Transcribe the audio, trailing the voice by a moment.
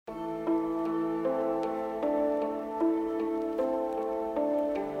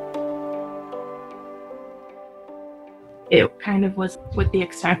kind of was, with the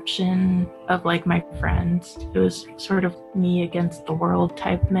exception of like my friends. It was sort of me against the world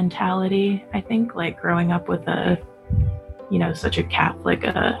type mentality. I think like growing up with such a Catholic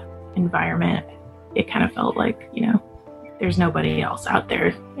environment, it kind of felt like, there's nobody else out there,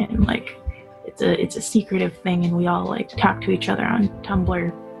 and like it's a secretive thing, and we all like talk to each other on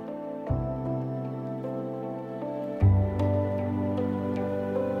Tumblr.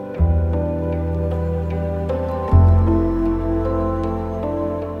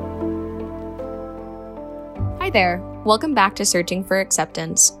 Hi there. Welcome back to Searching for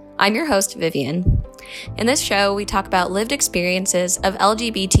Acceptance. I'm your host, Vivian. In this show, we talk about lived experiences of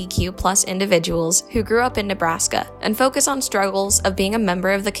LGBTQ plus individuals who grew up in Nebraska and focus on struggles of being a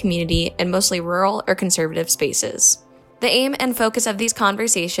member of the community in mostly rural or conservative spaces. The aim and focus of these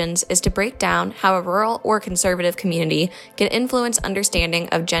conversations is to break down how a rural or conservative community can influence understanding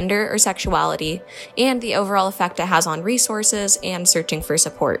of gender or sexuality and the overall effect it has on resources and searching for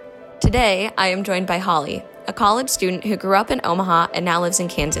support. Today, I am joined by Holly, a college student who grew up in Omaha and now lives in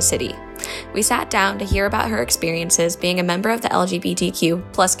Kansas City. We sat down to hear about her experiences being a member of the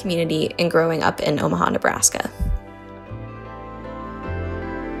LGBTQ plus community and growing up in Omaha, Nebraska.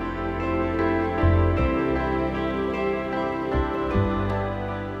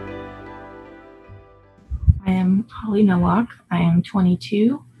 I am Holly Nowak. I am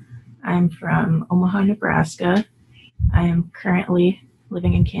 22. I'm from Omaha, Nebraska. I am currently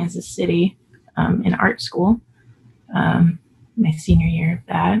living in Kansas City in art school. My senior year of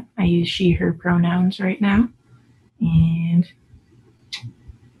that. I use she, her pronouns right now. And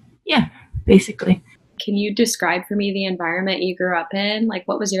yeah, basically. Can you describe for me the environment you grew up in? Like,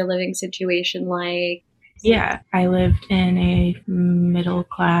 what was your living situation like? Yeah, I lived in a middle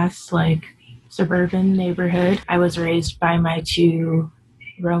class, like suburban neighborhood. I was raised by my two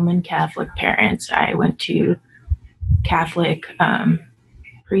Roman Catholic parents. I went to Catholic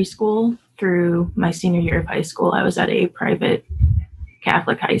preschool through my senior year of high school. I was at a private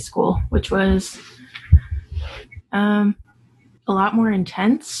Catholic high school, which was a lot more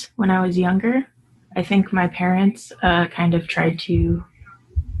intense when I was younger. I think my parents kind of tried to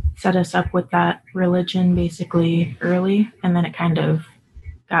set us up with that religion basically early, and then it kind of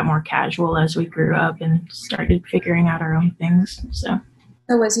got more casual as we grew up and started figuring out our own things. So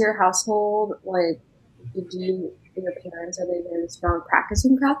was your household, like, your parents, are they very strong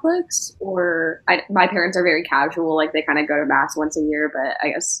practicing Catholics? Or my parents are very casual, like they kind of go to mass once a year, but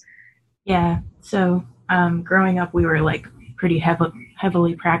I guess. Yeah. So growing up, we were like pretty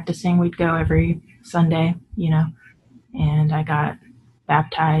heavily practicing. We'd go every Sunday, and I got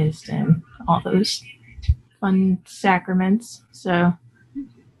baptized and all those fun sacraments. So,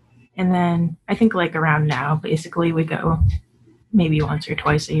 and then I think like around now, basically we go maybe once or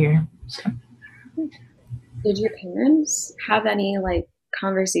twice a year. So. Did your parents have any like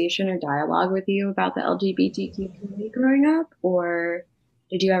conversation or dialogue with you about the LGBTQ community growing up? Or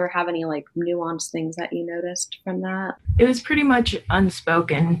did you ever have any like nuanced things that you noticed from that? It was pretty much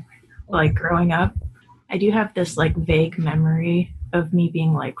unspoken, like growing up. I do have this like vague memory of me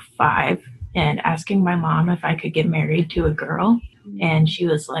being like 5 and asking my mom if I could get married to a girl. And she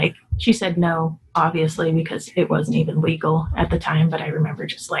said no, obviously, because it wasn't even legal at the time. But I remember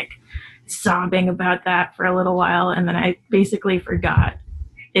just like sobbing about that for a little while, and then I basically forgot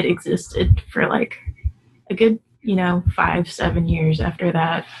it existed for like a good 5-7 years after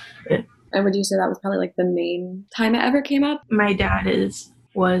that. And would you say that was probably like the main time it ever came up? My dad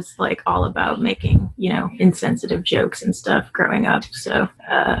was like all about making insensitive jokes and stuff growing up, so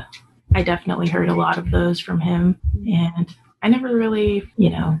I definitely heard a lot of those from him, and I never really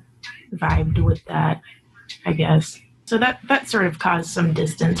vibed with that, I guess. So that sort of caused some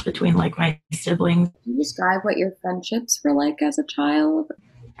distance between like my siblings. Can you describe what your friendships were like as a child?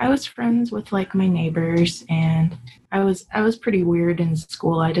 I was friends with like my neighbors, and I was pretty weird in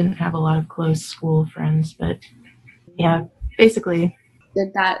school. I didn't have a lot of close school friends, but yeah, basically.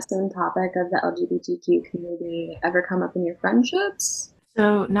 Did that same topic of the LGBTQ community ever come up in your friendships?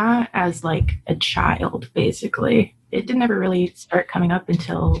 So not as like a child, basically. It didn't ever really start coming up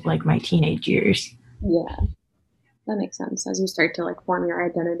until like my teenage years. Yeah. That makes sense, as you start to like form your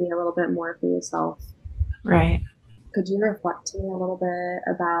identity a little bit more for yourself. Right. Could you reflect to me a little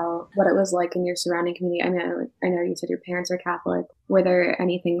bit about what it was like in your surrounding community? I mean, I know you said your parents are Catholic. Were there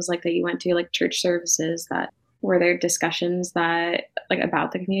any things like that you went to, like church services, that were there discussions that like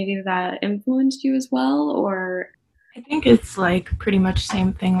about the community that influenced you as well? Or I think it's like pretty much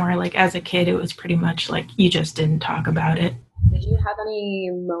same thing where like as a kid, it was pretty much like you just didn't talk about it. Did you have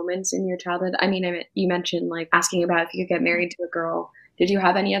any moments in your childhood? I mean, you mentioned like asking about if you could get married to a girl. Did you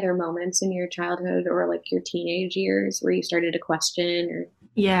have any other moments in your childhood or like your teenage years where you started to question or?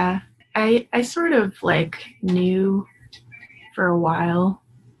 Yeah, I sort of like knew for a while,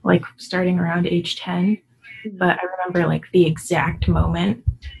 like starting around age 10, but I remember like the exact moment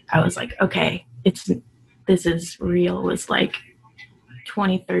I was like, okay, this is real, was like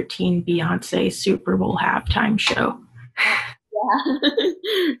 2013 Beyonce Super Bowl halftime show.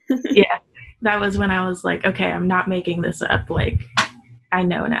 Yeah. Yeah, that was when I was like, okay, I'm not making this up. Like, I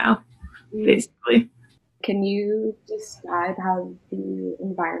know now, basically. Can you describe how the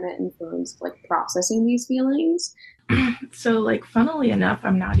environment influenced like processing these feelings? So, like, funnily enough,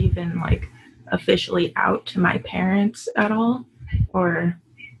 I'm not even like officially out to my parents at all, or,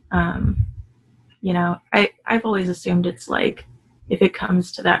 I've always assumed it's like if it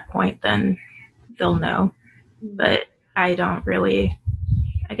comes to that point, then they'll know. But I don't really.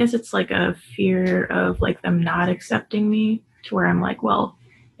 I guess it's like a fear of like them not accepting me, to where I'm like, well,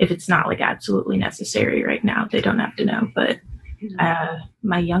 if it's not like absolutely necessary right now, they don't have to know. But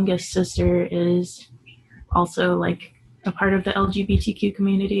my youngest sister is also like a part of the LGBTQ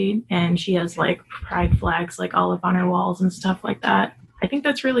community, and she has like pride flags like all up on her walls and stuff like that. I think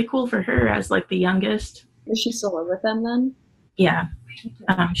that's really cool for her as like the youngest. Does she still live with them then? Yeah.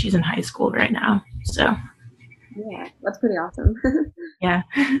 She's in high school right now. So yeah, that's pretty awesome. Yeah.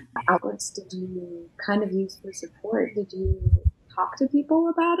 Outlets did you kind of use for support? Did you talk to people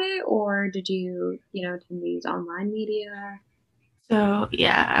about it, or did you, tend to use online media? So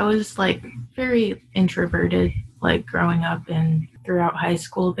yeah, I was like very introverted, like growing up and throughout high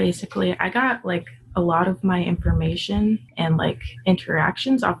school. Basically, I got like a lot of my information and like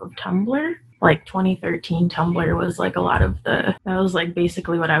interactions off of Tumblr. Like 2013 Tumblr was like a lot of that was like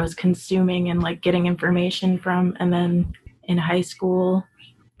basically what I was consuming and like getting information from. And then in high school,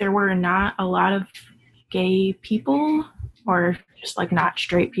 there were not a lot of gay people, or just like not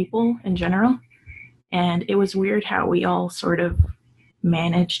straight people in general. And it was weird how we all sort of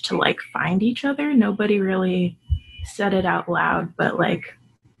managed to like find each other. Nobody really said it out loud, but like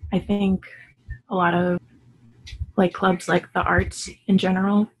I think a lot of like clubs like the arts in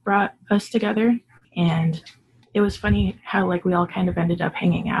general brought us together. And it was funny how like we all kind of ended up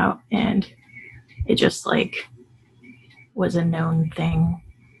hanging out, and it just like was a known thing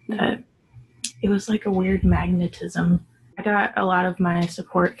that it was like a weird magnetism. I got a lot of my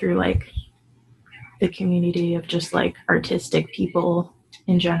support through like the community of just like artistic people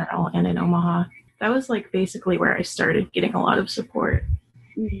in general and in Omaha. That was like basically where I started getting a lot of support.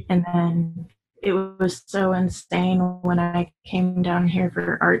 And then it was so insane when I came down here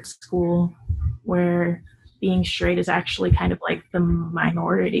for art school, where being straight is actually kind of like the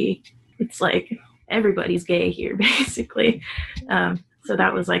minority. It's like everybody's gay here, basically. So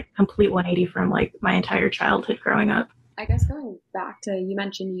that was like complete 180 from like my entire childhood growing up. I guess going back to, you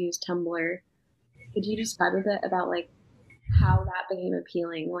mentioned you used Tumblr. Could you describe a bit about like how that became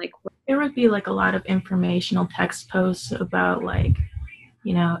appealing? Like there would be like a lot of informational text posts about like,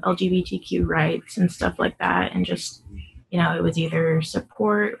 LGBTQ rights and stuff like that. And just, it was either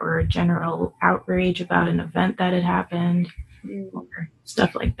support or general outrage about an event that had happened or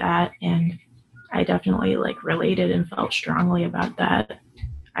stuff like that. And I definitely like related and felt strongly about that.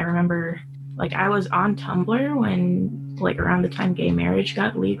 I remember like I was on Tumblr when like around the time gay marriage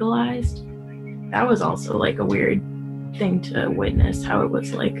got legalized. That was also like a weird thing to witness, how it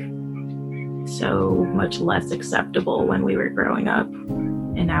was like so much less acceptable when we were growing up,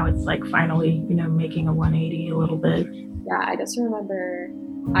 and now it's like finally making a 180 a little bit. Yeah, I just remember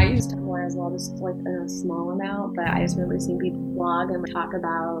I used Tumblr as well, just like in a small amount, but I just remember seeing people blog and talk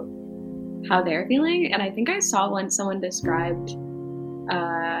about how they're feeling. And I think I saw once someone described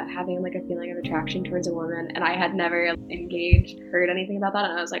having like a feeling of attraction towards a woman, and I had never heard anything about that,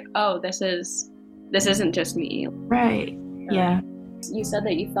 and I was like, oh, this isn't just me. Right. Yeah. You said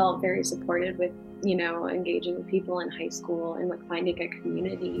that you felt very supported with, engaging with people in high school and like finding a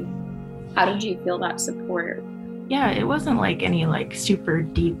community. How did you feel that support? Yeah, it wasn't like any like super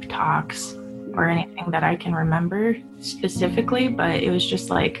deep talks or anything that I can remember specifically, but it was just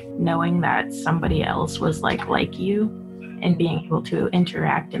like knowing that somebody else was like you, and being able to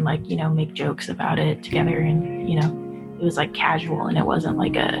interact and like, make jokes about it together. And, it was like casual, and it wasn't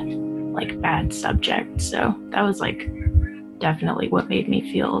like a like bad subject. So that was like definitely what made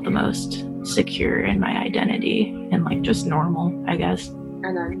me feel the most secure in my identity and like just normal, I guess.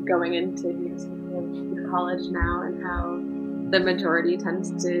 And then going into college now, and how the majority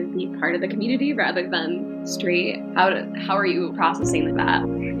tends to be part of the community rather than straight. How are you processing that?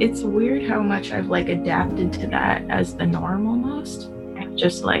 It's weird how much I've like adapted to that as the norm almost. I'm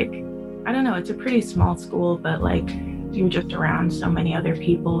just like, I don't know, it's a pretty small school, but like you're just around so many other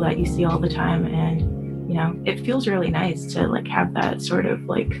people that you see all the time, and it feels really nice to like have that sort of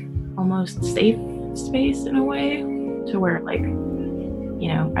like almost safe space in a way, to where like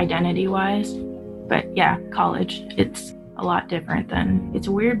identity wise. But yeah, college, it's a lot different. Than it's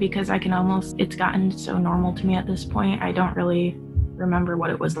weird because it's gotten so normal to me at this point. I don't really remember what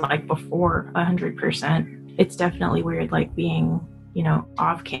it was like before 100%. It's definitely weird, like being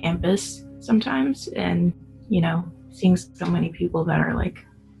off campus sometimes, and seeing so many people that are like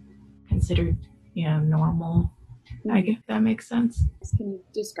considered normal. I guess that makes sense. Can you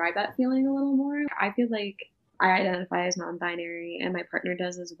describe that feeling a little more? I feel like I identify as non-binary, and my partner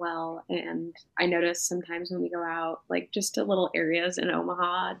does as well. And I notice sometimes when we go out, like just to little areas in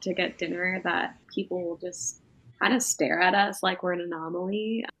Omaha to get dinner, that people will just kind of stare at us like we're an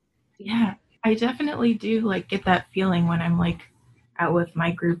anomaly. Yeah, I definitely do like get that feeling when I'm like out with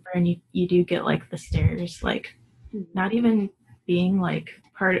my group, and you do get like the stares, like not even being like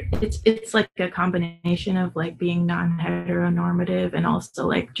it's like a combination of like being non-heteronormative and also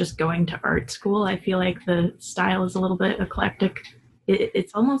like just going to art school. I feel like the style is a little bit eclectic.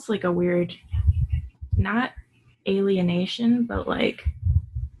 It's almost like a weird, not alienation, but like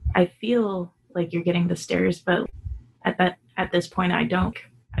I feel like you're getting the stares, but at this point I don't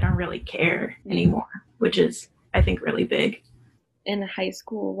really care anymore, which is I think really big. In high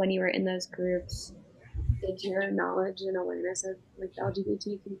school, when you were in those groups, did your knowledge and awareness of like the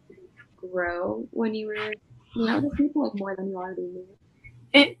LGBT community grow when you were with people, like more than you already knew?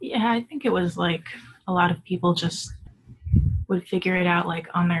 Yeah, I think it was like a lot of people just would figure it out like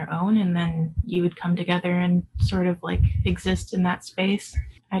on their own, and then you would come together and sort of like exist in that space.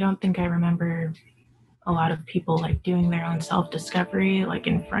 I don't think I remember a lot of people like doing their own self-discovery like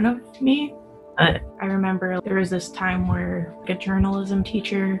in front of me. But I remember there was this time where like, a journalism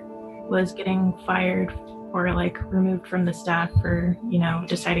teacher was getting fired or like removed from the staff for,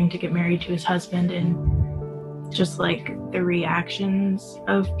 deciding to get married to his husband, and just like the reactions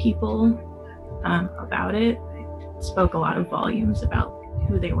of people about it spoke a lot of volumes about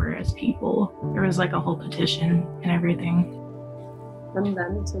who they were as people. There was like a whole petition and everything. From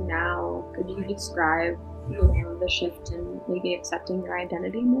then to now, could you describe, the shift in maybe accepting your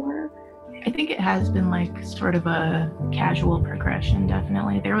identity more? I think it has been like sort of a casual progression,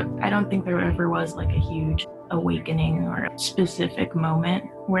 definitely. I don't think there ever was like a huge awakening or a specific moment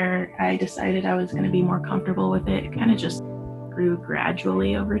where I decided I was going to be more comfortable with it. It kind of just grew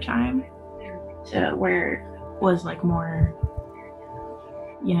gradually over time to where it was like more,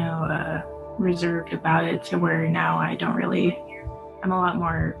 reserved about it, to where now I'm a lot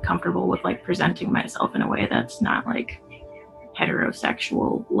more comfortable with like presenting myself in a way that's not like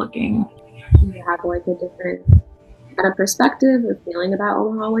heterosexual looking. You have like a different kind of perspective or feeling about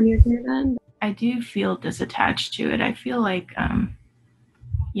Omaha when you're here then? I do feel disattached to it. I feel like,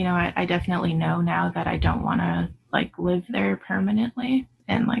 I definitely know now that I don't want to like live there permanently.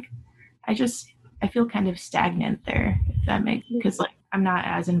 And like, I feel kind of stagnant there, if that makes, because like I'm not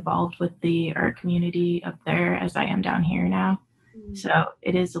as involved with the art community up there as I am down here now. So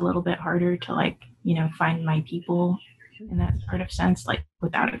it is a little bit harder to like, find my people in that sort of sense, like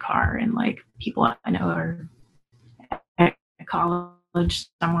without a car, and like people I know are at college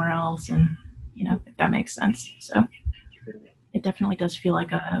somewhere else, and if that makes sense. So it definitely does feel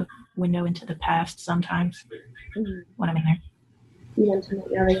like a window into the past sometimes when I'm in there. You mentioned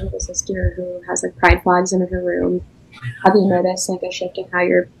that you have a sister who has like pride flags in her room. Have you noticed like a shift in how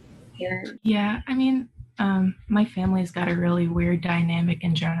you're here? Yeah, I mean, my family's got a really weird dynamic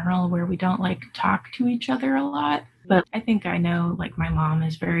in general where we don't like talk to each other a lot. But I think I know like my mom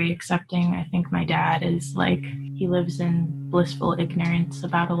is very accepting. I think my dad is like, he lives in blissful ignorance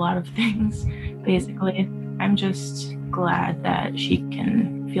about a lot of things, basically. I'm just glad that she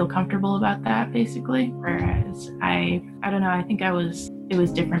can feel comfortable about that, basically. Whereas I don't know, I think it was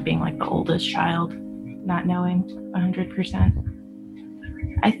different being like the oldest child, not knowing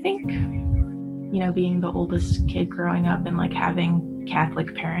 100%. I think being the oldest kid growing up and like having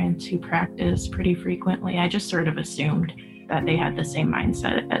Catholic parents who practice pretty frequently, I just sort of assumed that they had the same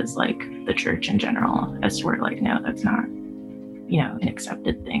mindset as like the church in general, as we're like, no, that's not, an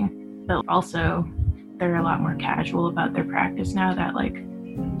accepted thing. But also they're a lot more casual about their practice now that like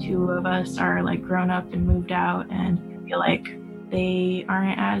two of us are like grown up and moved out, and I feel like they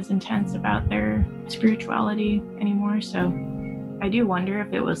aren't as intense about their spirituality anymore. So I do wonder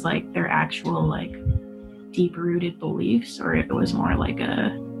if it was like their actual like deep-rooted beliefs, or if it was more like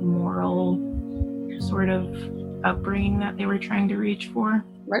a moral sort of upbringing that they were trying to reach for.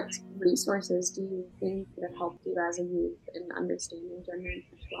 What resources do you think that helped you as a youth in understanding gender and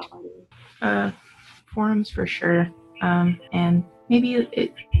sexuality? Forums for sure. And maybe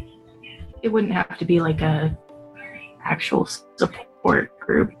it wouldn't have to be like a actual support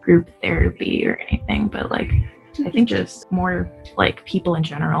group therapy or anything, but like I think just more like people in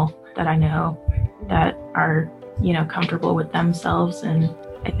general that I know that are, you know, comfortable with themselves, and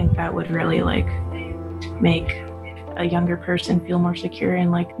I think that would really like make a younger person feel more secure in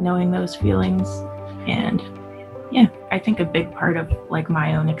like knowing those feelings. And yeah, I think a big part of like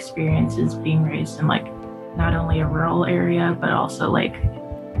my own experience is being raised in like not only a rural area but also like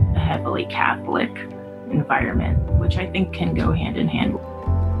a heavily Catholic environment, which I think can go hand in hand.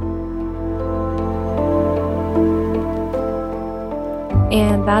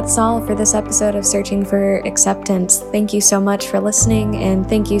 And that's all for this episode of Searching for Acceptance. Thank you so much for listening, and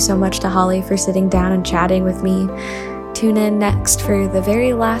thank you so much to Holly for sitting down and chatting with me. Tune in next for the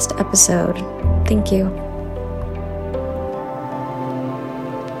very last episode. Thank you.